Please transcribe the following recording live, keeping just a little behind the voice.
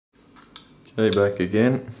Okay, back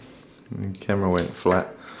again. The camera went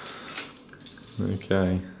flat.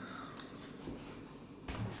 Okay.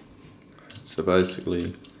 So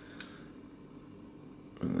basically,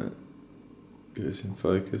 when that goes in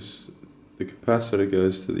focus, the capacitor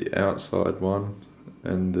goes to the outside one,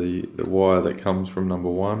 and the wire that comes from number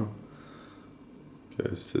one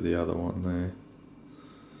goes to the other one there,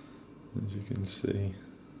 as you can see.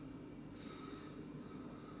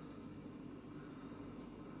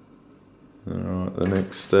 Alright, the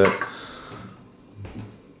next step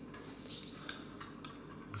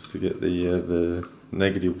is to get the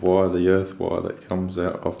negative wire, the earth wire that comes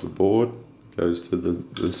out off the board, goes to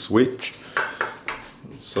the switch.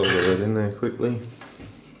 Solder that in there quickly.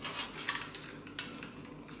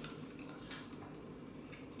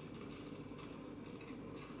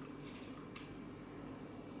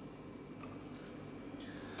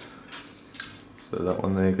 So that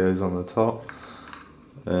one there goes on the top,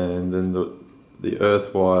 and then the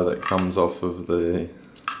earth wire that comes off of the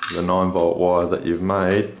 9-volt wire that you've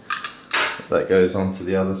made, that goes onto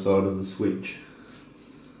the other side of the switch.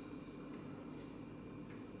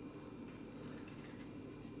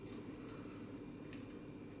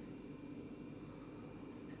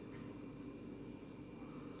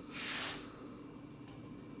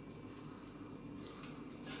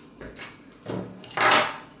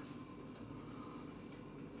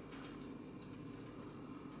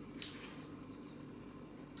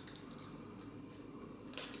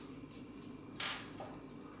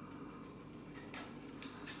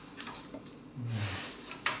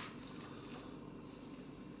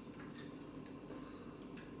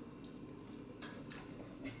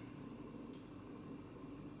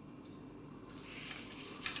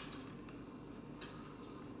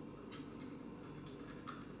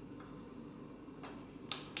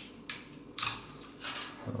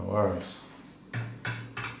 No worries.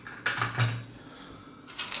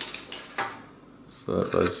 So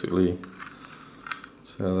that basically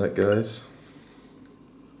is how that goes.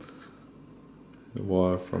 The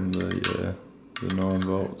wire from the 9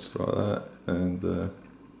 volts like that, and the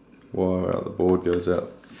wire out the board goes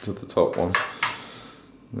out to the top one.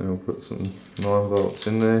 Then we'll put some 9 volts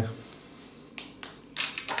in there.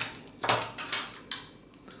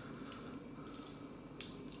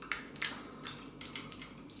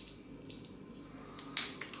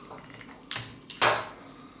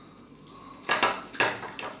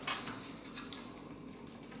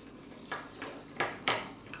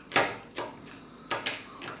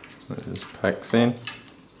 It just packs in.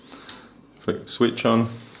 Flick the switch on.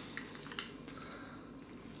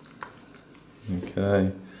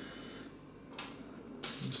 Okay.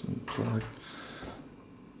 Some plug.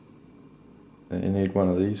 And you need one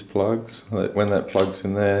of these plugs. When that plug's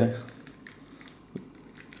in there,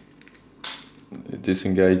 it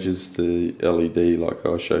disengages the LED like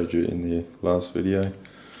I showed you in the last video.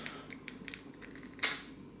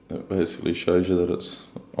 It basically shows you that it's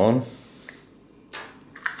on.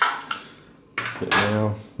 But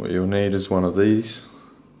now what you'll need is one of these.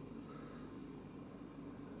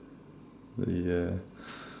 The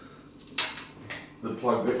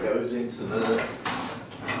plug that goes into the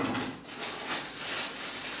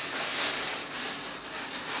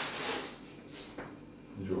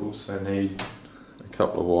you'll also need a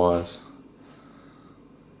couple of wires.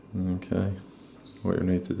 Okay, what you'll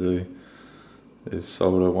need to do is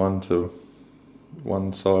solder one to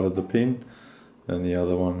one side of the pin and the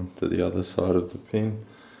other one to the other side of the pin.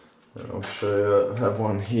 And I'll show you, I have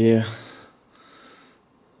one here.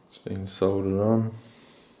 It's been soldered on.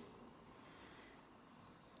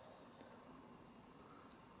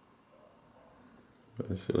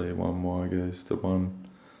 Basically one wire goes to one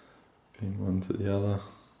pin, one to the other.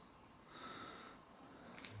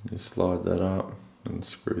 You slide that up and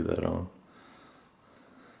screw that on.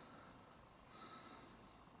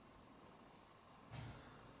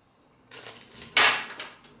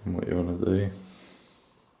 And what you want to do,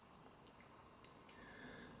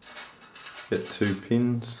 get 2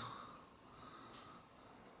 pins,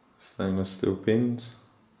 stainless steel pins,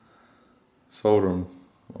 solder them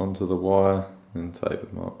onto the wire and tape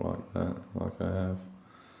them up like that, like I have.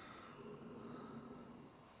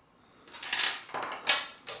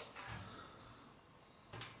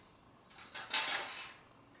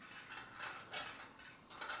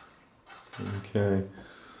 Okay.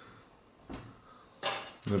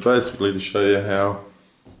 And basically to show you how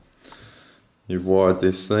you've wired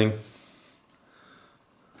this thing,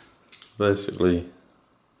 basically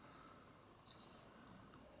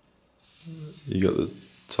you got the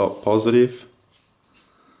top positive,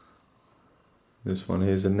 this one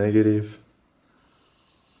here's a negative,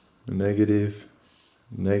 negative,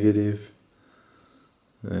 negative,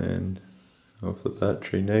 and off the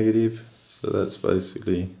battery negative. So that's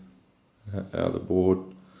basically how the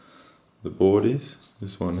board is.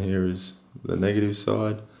 This one here is the negative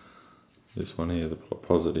side, this one here the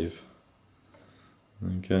positive.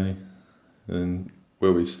 Okay, and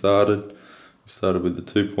where we started with the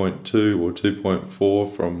 2.2 or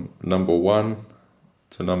 2.4 from number 1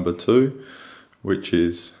 to number 2, which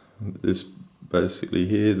is this basically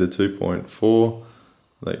here, the 2.4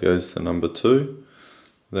 that goes to number 2.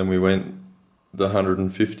 Then we went the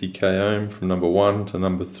 150 k ohm from number 1 to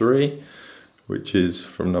number 3, which is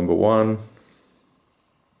from number 1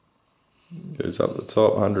 goes up the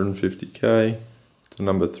top 150 k to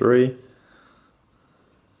number 3.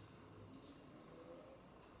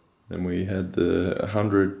 Then we had the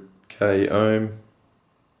 100 k ohm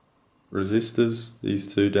resistors, these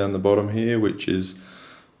two down the bottom here, which is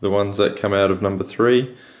the ones that come out of number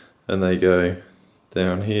 3, and they go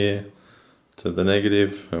down here to the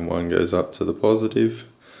negative, and one goes up to the positive.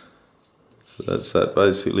 So that's that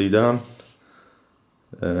basically done.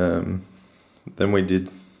 Then we did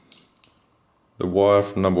the wire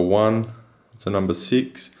from number 1 to number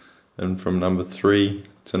 6, and from number 3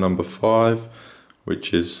 to number 5,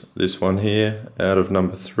 which is this one here, out of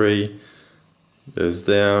number 3 goes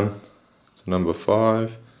down to number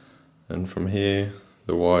 5, and from here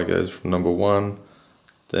the wire goes from number 1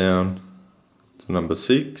 down to number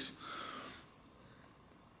 6.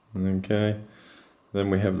 Okay, then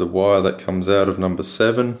we have the wire that comes out of number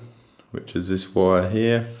 7, which is this wire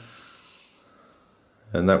here,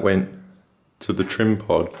 and that went to the trim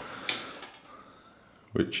pod,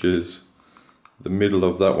 which is the middle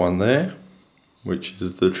of that one there, which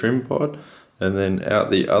is the trim pod. And then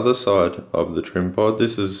out the other side of the trim pod,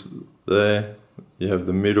 this is there, you have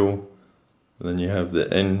the middle, and then you have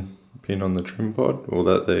the end pin on the trim pod. Well,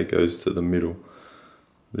 that there goes to the middle.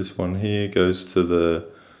 This one here goes to the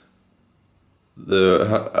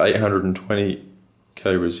 820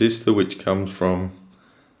 k resistor, which comes from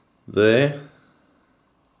there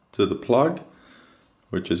to the plug,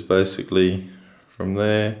 which is basically from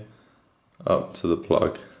there up to the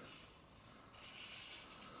plug.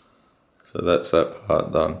 So that's that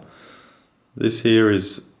part done. This here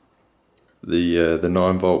is the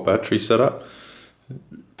 9-volt battery setup.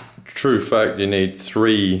 True fact, you need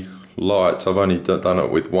 3 lights. I've only done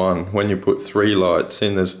it with 1. When you put 3 lights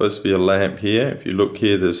in, there's supposed to be a lamp here. If you look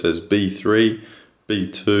here, there says B3,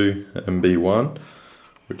 B2 and B1,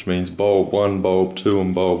 which means bulb 1, bulb 2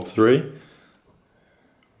 and bulb 3,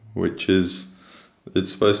 which is,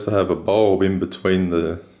 it's supposed to have a bulb in between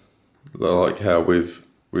the like how we've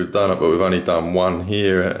done it, but we've only done one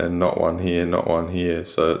here and not one here, not one here.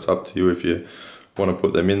 So it's up to you if you want to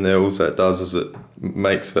put them in there. All that does is it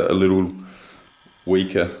makes it a little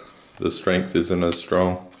weaker. The strength isn't as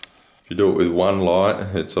strong. If you do it with 1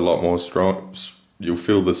 light, it's a lot more strong. You'll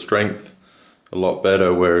feel the strength a lot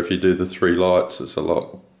better, where if you do the 3 lights, it's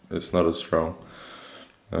not as strong.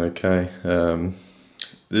 Okay,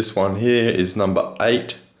 this one here is number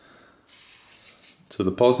 8 to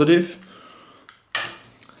the positive,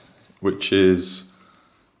 which is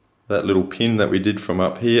that little pin that we did from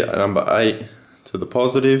up here, number 8 to the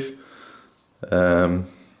positive.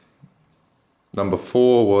 Number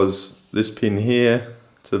 4 was this pin here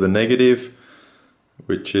to the negative,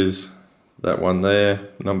 which is that one there,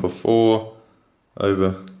 number 4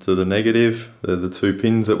 over to the negative. They're the 2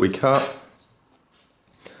 pins that we cut.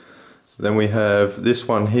 Then we have this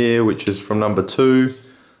one here, which is from number 2,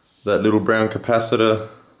 that little brown capacitor,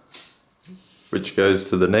 which goes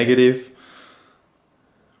to the negative,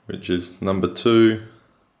 which is number 2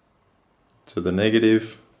 to the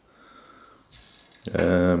negative.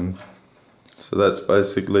 So that's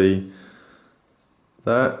basically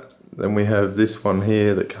that. Then we have this one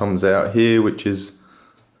here that comes out here, which goes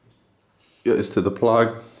to the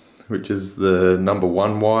plug, which is the number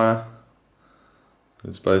 1 wire.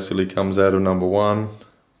 This basically comes out of number 1,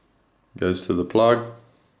 goes to the plug.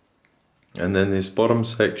 And then this bottom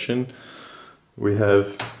section, we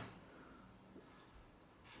have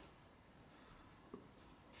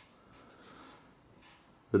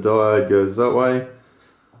the diode goes that way.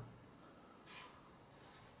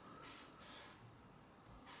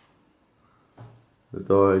 The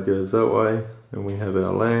diode goes that way, and we have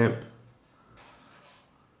our lamp,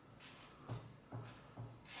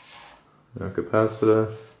 our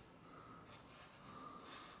capacitor,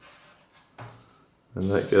 and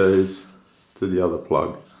that goes to the other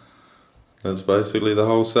plug. That's basically the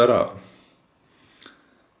whole setup.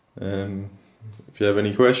 If you have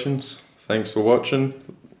any questions, thanks for watching,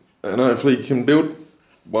 and hopefully you can build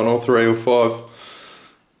 1 or 3 or 5.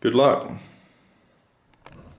 Good luck.